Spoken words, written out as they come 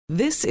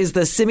This is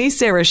the Simi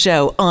Sara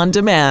Show on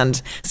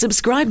demand.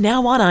 Subscribe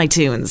now on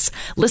iTunes.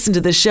 Listen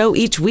to the show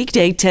each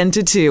weekday 10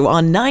 to 2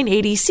 on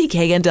 980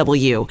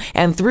 CKNW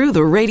and through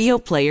the Radio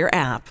Player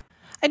app.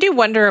 I do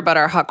wonder about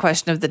our hot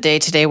question of the day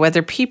today,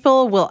 whether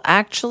people will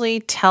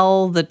actually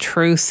tell the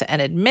truth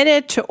and admit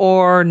it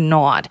or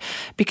not,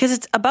 because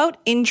it's about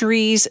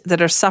injuries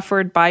that are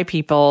suffered by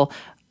people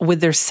with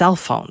their cell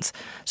phones.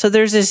 So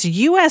there's this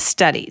U.S.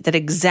 study that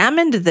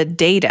examined the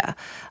data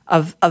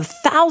of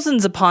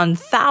thousands upon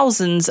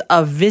thousands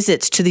of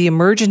visits to the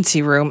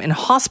emergency room in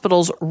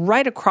hospitals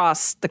right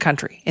across the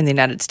country in the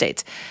United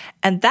States.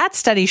 And that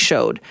study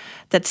showed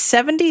that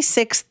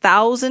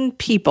 76,000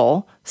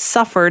 people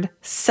suffered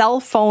cell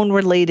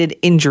phone-related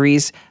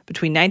injuries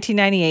between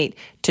 1998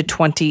 to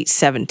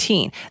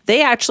 2017.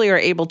 They actually are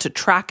able to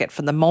track it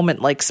from the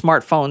moment like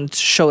smartphones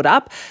showed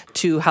up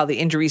to how the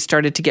injuries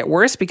started to get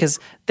worse, because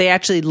they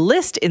actually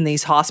list in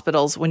these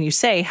hospitals when you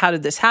say, how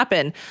did this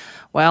happen?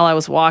 Well, I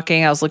was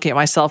walking, I was looking at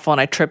my cell phone,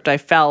 I tripped, I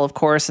fell, of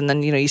course, and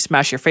then, you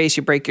smash your face,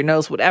 you break your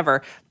nose,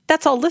 whatever.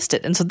 That's all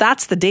listed. And so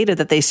that's the data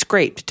that they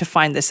scraped to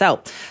find this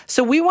out.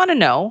 So we want to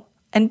know,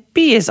 and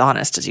be as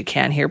honest as you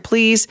can here,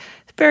 please.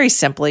 Very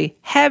simply,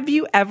 have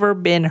you ever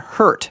been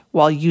hurt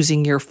while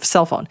using your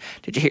cell phone?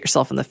 Did you hit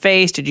yourself in the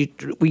face?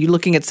 Were you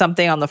looking at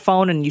something on the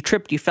phone and you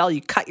tripped, you fell,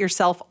 you cut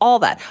yourself? All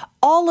that.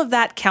 All of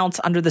that counts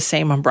under the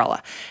same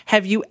umbrella.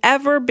 Have you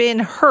ever been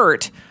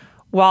hurt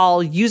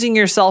while using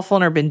your cell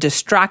phone or been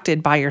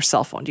distracted by your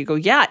cell phone? Do you go,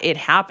 yeah, it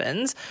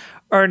happens?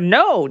 Or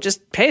no,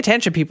 just pay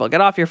attention, people.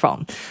 Get off your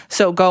phone.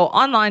 So go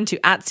online to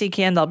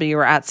 @CKNW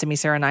or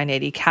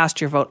 @SimiSara980.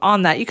 Cast your vote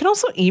on that. You can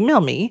also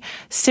email me,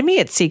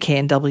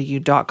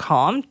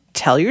 simi@cknw.com.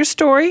 Tell your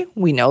story.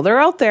 We know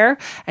they're out there.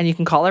 And you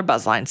can call our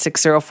buzzline,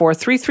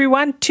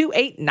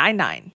 604-331-2899.